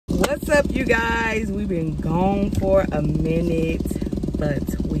What's up, you guys? We've been gone for a minute, but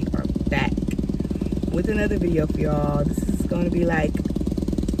we are back with another video for y'all. This is going to be like,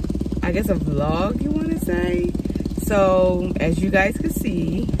 I guess, a vlog, you want to say. So as you guys can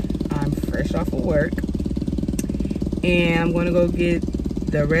see, I'm fresh off of work and I'm going to go get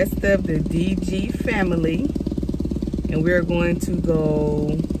the rest of the DEEGee family, and we're going to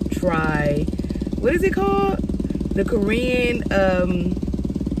go try, what is it called? The Korean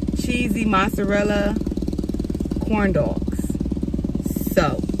cheesy mozzarella corn dogs.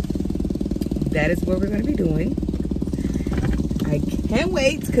 So that is what we're going to be doing. I can't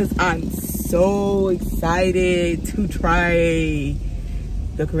wait because I'm so excited to try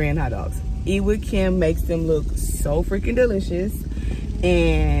the Korean hot dogs. DEEGee Kim makes them look so freaking delicious,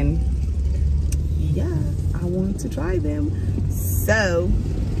 and yeah, I want to try them. So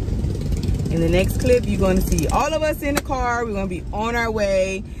in the next clip, you're going to see all of us in the car. We're going to be on our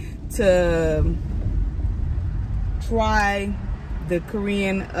way to try the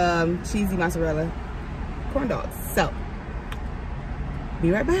Korean cheesy mozzarella corn dogs. So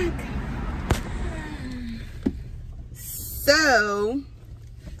be right back. So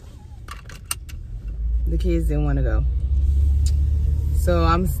the kids didn't want to go, so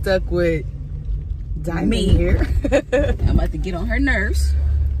I'm stuck with Diamond here. I'm about to get on her nerves.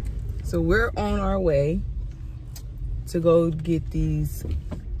 So we're on our way to go get these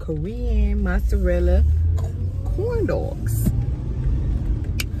Korean mozzarella corn dogs.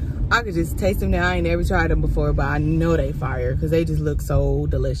 I could just taste them now. I ain't never tried them before, but I know they fire because they just look so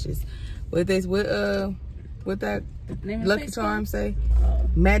delicious. What that Lucky Charm say?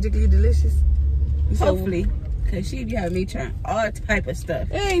 Magically delicious. Hopefully, because she be having me trying all type of stuff.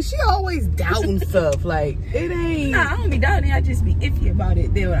 Hey, she always doubting stuff. Like, it ain't. Nah, I don't be doubting it. I just be iffy about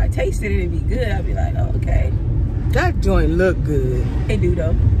it. Then when I taste it, it'd be good. I'll be like, oh, okay. That joint look good. They do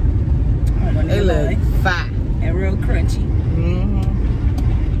though. They look fine and real crunchy. Mm-hmm.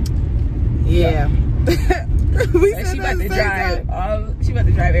 Yeah. She about to drive. She about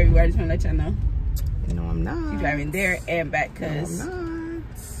to drive everywhere. I just want to let y'all know. No, I'm not. She's driving there and back because. No, I'm not.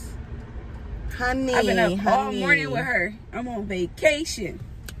 Honey, I've been up all morning with her. I'm on vacation.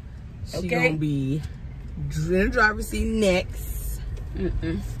 She gonna be in the driver's seat next.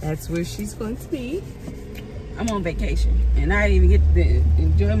 That's where she's going to be. I'm on vacation, and I didn't even get to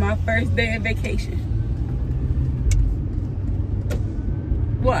enjoy my first day of vacation.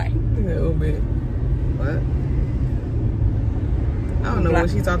 Why? A little bit. What? I don't know what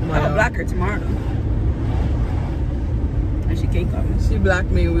she's talking about. I'll block her tomorrow. And she can't call me. She blocked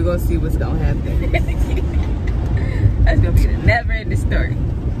me, and we're gonna see what's gonna happen. That's gonna be the never-ending story.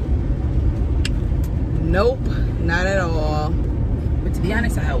 Nope, not at all. But to be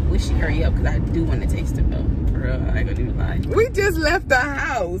honest, I wish she hurry up because I do want to taste them though. For real, I ain't gonna even lie. We just left the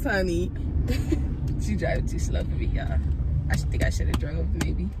house, honey. She driving too slow for me, y'all. I think I should have drove,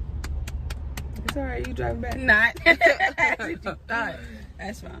 maybe. It's alright, you driving back? Not. That's what you thought.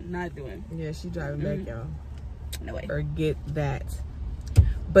 That's what I'm not doing. Yeah, she driving back, y'all. No way. Forget that.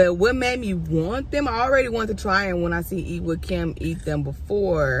 But what made me want them, I already wanted to try them when I see DEEGee Kim eat them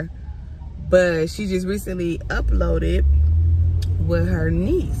before, but she just recently uploaded with her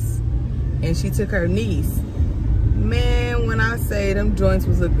niece, and she took her niece. Man, when I say them joints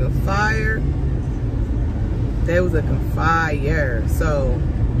was looking fire, they was looking fire. So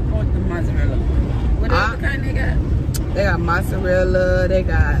I want the mozzarella. What other kind they got? They got mozzarella, they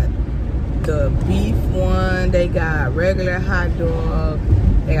got the beef one, they got regular hot dog,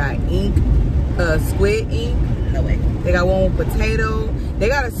 they got squid ink. No way. They got one with potato. They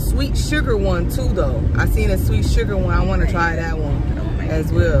got a sweet sugar one too though. I seen a sweet sugar one. I want to try that one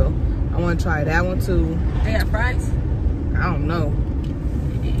as well. I want to try that one too. They got fries? I don't know,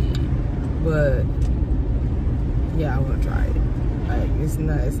 but yeah, I want to try it. Like, it's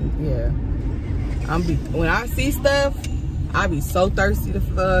nuts. Yeah, when I see stuff, I be so thirsty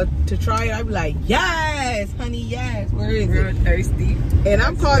to try it. I be like, yes, honey, yes. Where is Real it? Thirsty. And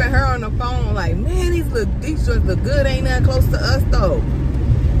I'm calling her on the phone like, man, these joints look good. Ain't nothing close to us though.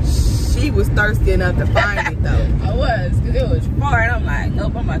 She was thirsty enough to find it though. I was, because it was far, and I'm like,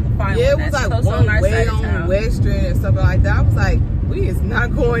 nope, I'm about to find Yeah, one. it was That's like close one on way on Western and something like that. I was like, we is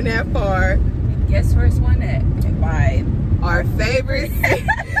not going that far. And guess where it's one at? By our favorite city.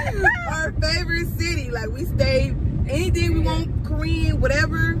 Our favorite city. Like, we stayed, anything we want, Korean,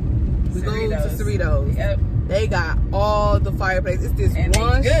 whatever, we go to Cerritos. Yep. They got all the fireplaces. It's this And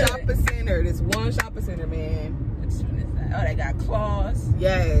one shopping center. This one shopping center, man. Which one is that? Oh, they got claws.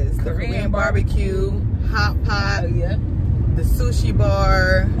 Yes, the Korean barbecue, hot pot, Oh, yeah. the sushi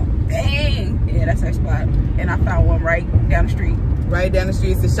bar. Dang. Yeah, that's our spot. And I found one right down the street. right down the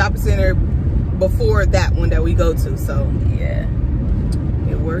street. It's the shopping center before that one that we go to. So yeah,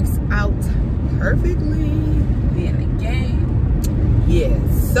 it works out perfectly. Be in the game.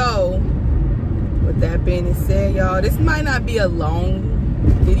 Yes. So with that being said, y'all, this might not be a long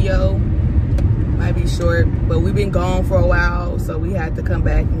video. Might be short, but we've been gone for a while, so we had to come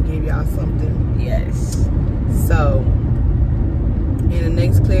back and give y'all something. Yes. So in the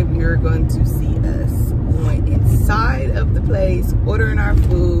next clip, you're going to see us going inside of the place, ordering our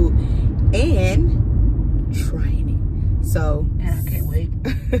food, and trying it. So I can't wait.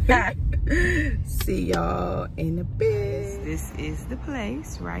 see y'all in a bit. This is the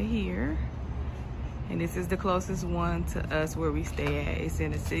place right here. And this is the closest one to us where we stay at. It's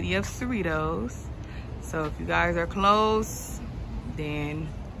in the city of Cerritos. So if you guys are close, then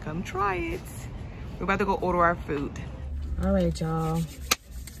come try it. We're about to go order our food. All right, y'all.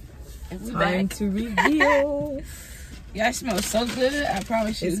 Time to reveal. Yeah, it smells so good. I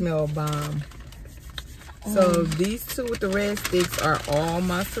promise you. It smells bomb. So these two with the red sticks are all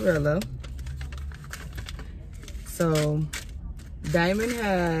mozzarella. So Diamond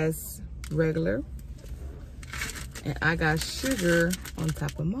has regular. And I got sugar on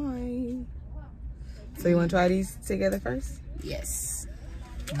top of mine. So you want to try these together first? Yes.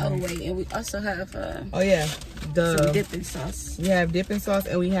 Oh wait, and we also have oh yeah, some dipping sauce. We have dipping sauce,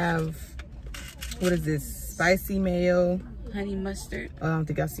 and we have, what is this? Spicy mayo. Honey mustard. Oh, I don't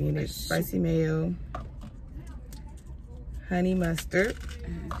think I've seen it. Spicy mayo. Honey mustard.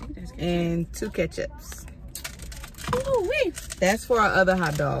 And 2 ketchups. Ooh wee. That's for our other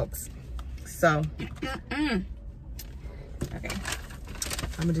hot dogs. So. Okay.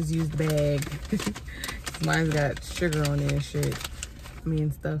 I'm gonna just use the bag. Mine's got sugar on it and shit. I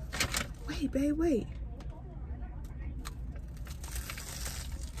mean stuff. Wait, babe, wait.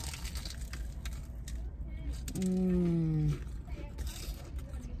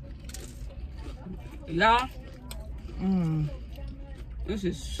 Y'all. This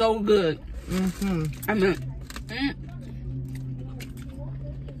is so good. I mean,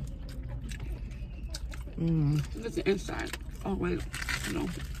 look at the inside. Oh wait, no.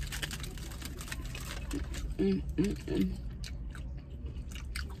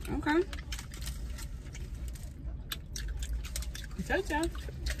 Okay.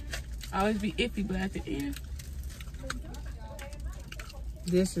 I always be iffy, but at the end,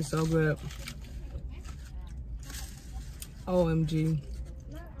 this is so good. OMG.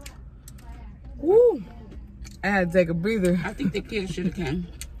 Woo! I had to take a breather. I think the kids should have came.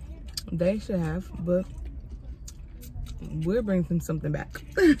 They should have, but we'll bring them something back.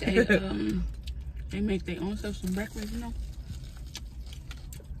 They make their own stuff some breakfast, you know.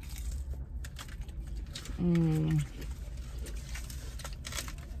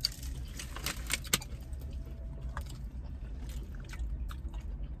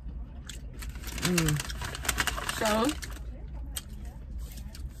 So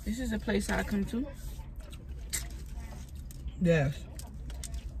this is a place I come to. Yes.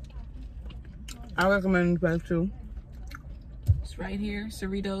 I recommend this place too. It's right here,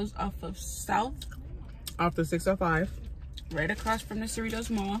 Cerritos, off of South. Off the 605. Right across from the Cerritos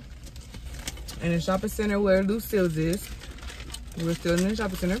Mall. In the shopping center where Lucille's is. We're still in the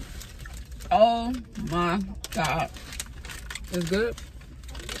shopping center. Oh my God. It's good.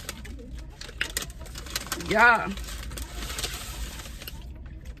 Yeah.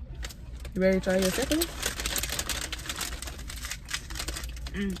 You ready to try your second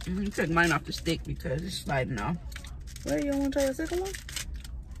one? Took mine off the stick because it's sliding off. Wait, you don't want to try your second one?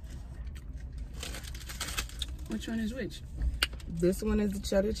 Which one is which? This one is the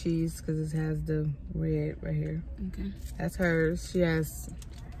cheddar cheese because it has the red right here. Okay. That's hers. She has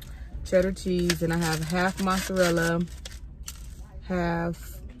cheddar cheese, and I have half mozzarella,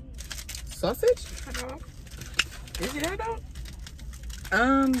 half sausage. Hot dog? Is it hot dog?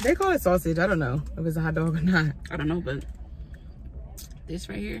 They call it sausage. I don't know if it's a hot dog or not. I don't know, but this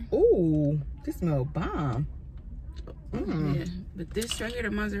right here. Ooh, this smells bomb. Yeah, but this right here,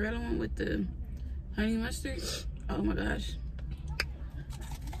 the mozzarella one with the honey mustard. Oh my gosh.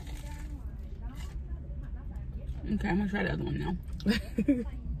 Okay, I'm gonna try the other one now.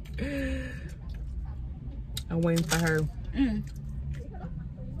 I'm waiting for her.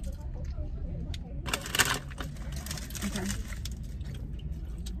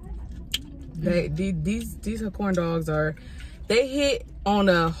 Okay. These corn dogs are, they hit on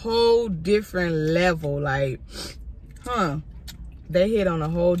a whole different level. Like, they hit on a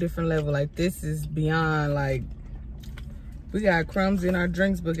whole different level. Like, this is beyond, like, we got crumbs in our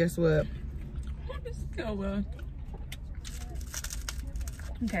drinks, but guess what? It's so well.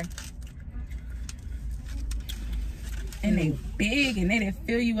 Okay. And they big and they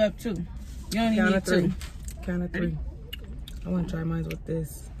fill you up too. You don't even need two. Count of three. I want to try mine with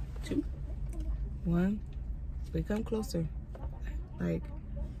this. 2. 1. We come closer. Like,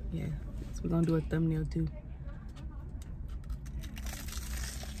 yeah. So we're going to do a thumbnail too.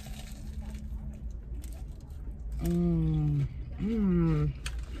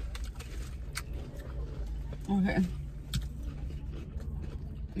 Okay.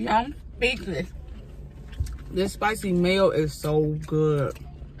 Y'all speechless. This spicy mayo is so good.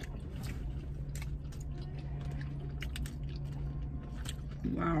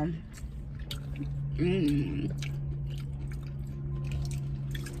 Wow.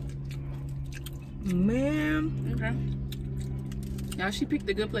 Man. Okay. Y'all, she picked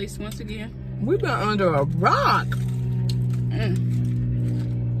a good place once again. We've been under a rock.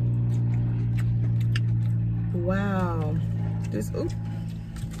 Wow. This, ooh.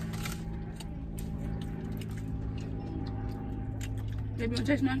 Baby, you want to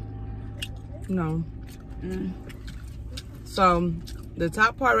taste mine? No. So the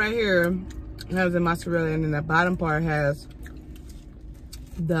top part right here has the mozzarella, and then the bottom part has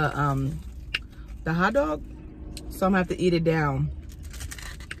the hot dog. So I'm gonna have to eat it down.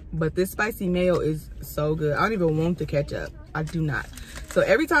 But this spicy mayo is so good. I don't even want the ketchup. I do not. So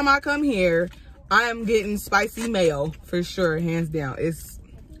every time I come here, I am getting spicy mayo for sure, hands down. It's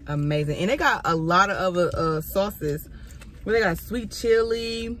amazing. And they got a lot of other sauces. Well, they got sweet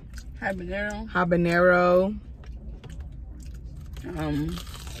chili, habanero,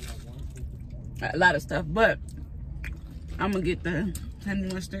 a lot of stuff, but I'm gonna get the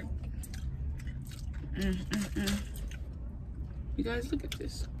honey mustard. You guys, look at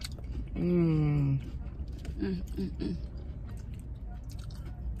this.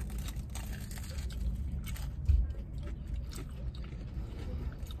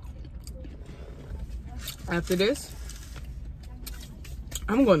 After this,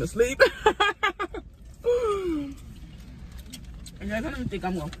 I'm going to sleep. I don't think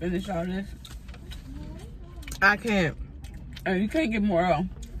I'm gonna finish all this. I can't. You can't get more off.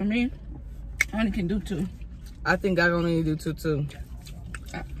 For me, I only can do 2. I think I can only do 2 too.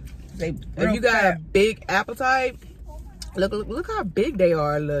 If you got a big appetite, look how big they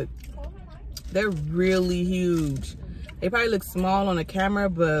are. Look, they're really huge. They probably look small on the camera,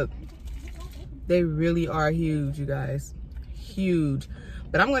 but they really are huge, you guys. Huge.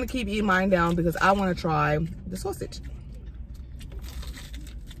 But I'm gonna keep eating mine down because I want to try the sausage.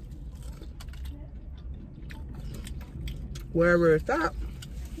 Wherever it's at.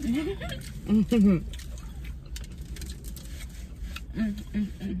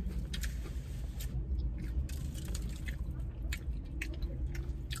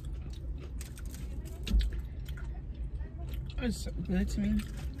 It's so good to me.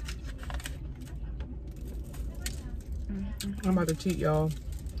 I'm about to cheat, y'all.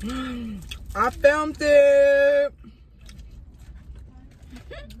 I filmed it.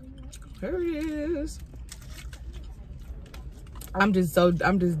 Here it is. I'm just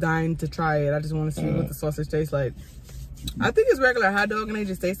dying to try it. I just want to see what the sausage tastes like. I think it's regular hot dog and they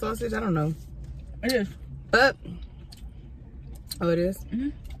just say sausage. I don't know. It is. But oh, it is?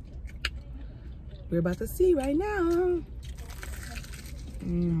 We're about to see right now.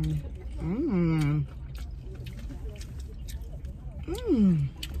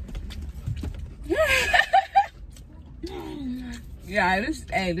 Yeah,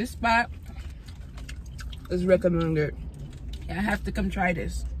 this spot is recommended. I have to come try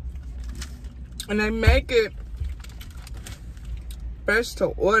this. And they make it fresh to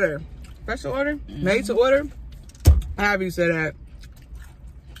order. Fresh to order? Made to order? However you say that.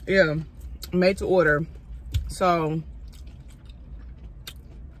 Yeah, made to order. So,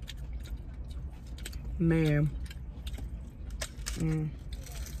 man.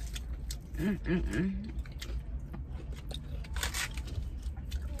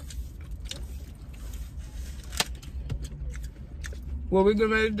 What we're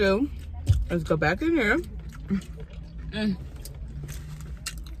getting ready to do is go back in here and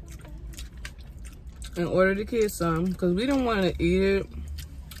order the kids some, because we don't want to eat it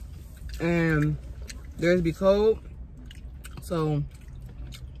and theirs be cold. So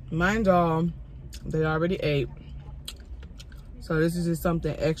mine's all they already ate, so this is just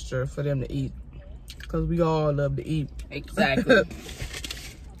something extra for them to eat, because we all love to eat. Exactly.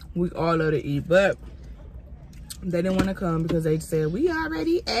 We all love to eat, but they didn't want to come because they said we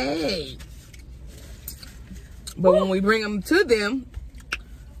already ate. But when we bring them to them,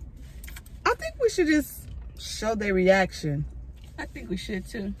 I think we should just show their reaction. I think we should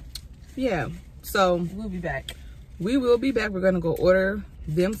too. Yeah. So we'll be back. We will be back. We're gonna go order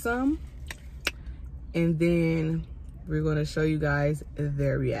them some, and then we're gonna show you guys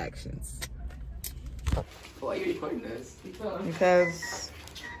their reactions. Why are you recording this? Because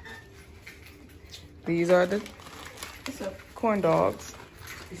these are the corn dogs.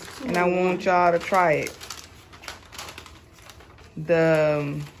 And I want y'all to try it.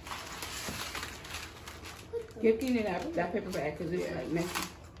 Give Keenan that paper bag because it's like messy.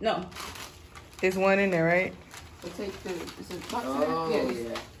 No. There's one in there, right? We'll take it's a box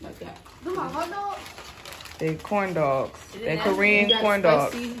yeah. like that. Do my hot dog? They corn dogs. They Korean corn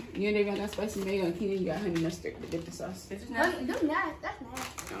dogs. You and they got spicy mayo and Keenan you got honey mustard to dip the sauce. That's nasty. That's nasty.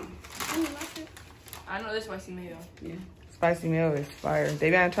 No. Honey mustard. I know this spicy mayo. Yeah. Spicy mayo is fire. They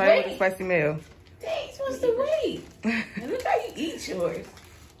gotta try it with the spicy mayo. Dang, you're supposed to wait. And look how you eat yours.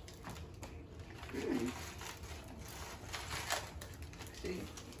 See,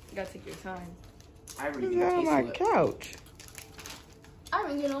 you gotta take your time. I What's really on my it. couch? I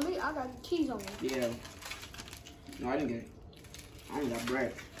didn't get on me. I got cheese on me. Yeah. No, I didn't get it. I ain't got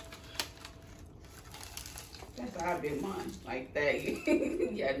bread. That's how I did mine. Like that.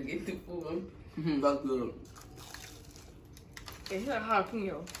 You had to get the food. That's good. It's like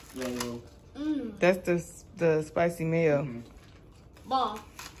jalapeno. Yeah. That's the spicy mayo. Bomb.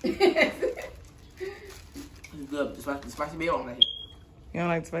 It's good. The spicy mayo on that. You don't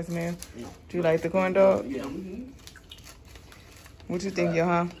like the spicy mayo? No. Do you like the corn dog? Yeah. What you think,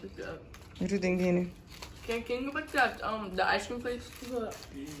 Johan? It's good. What you think, Kenny? Can you go back to that the ice cream place?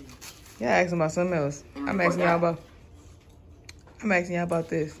 Yeah, asking about something else. I'm asking y'all about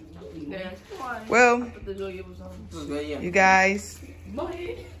this. Yeah. Well, The joy was on. This is good, yeah. you guys, Go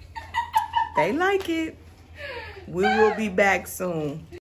ahead. they like it. We will be back soon.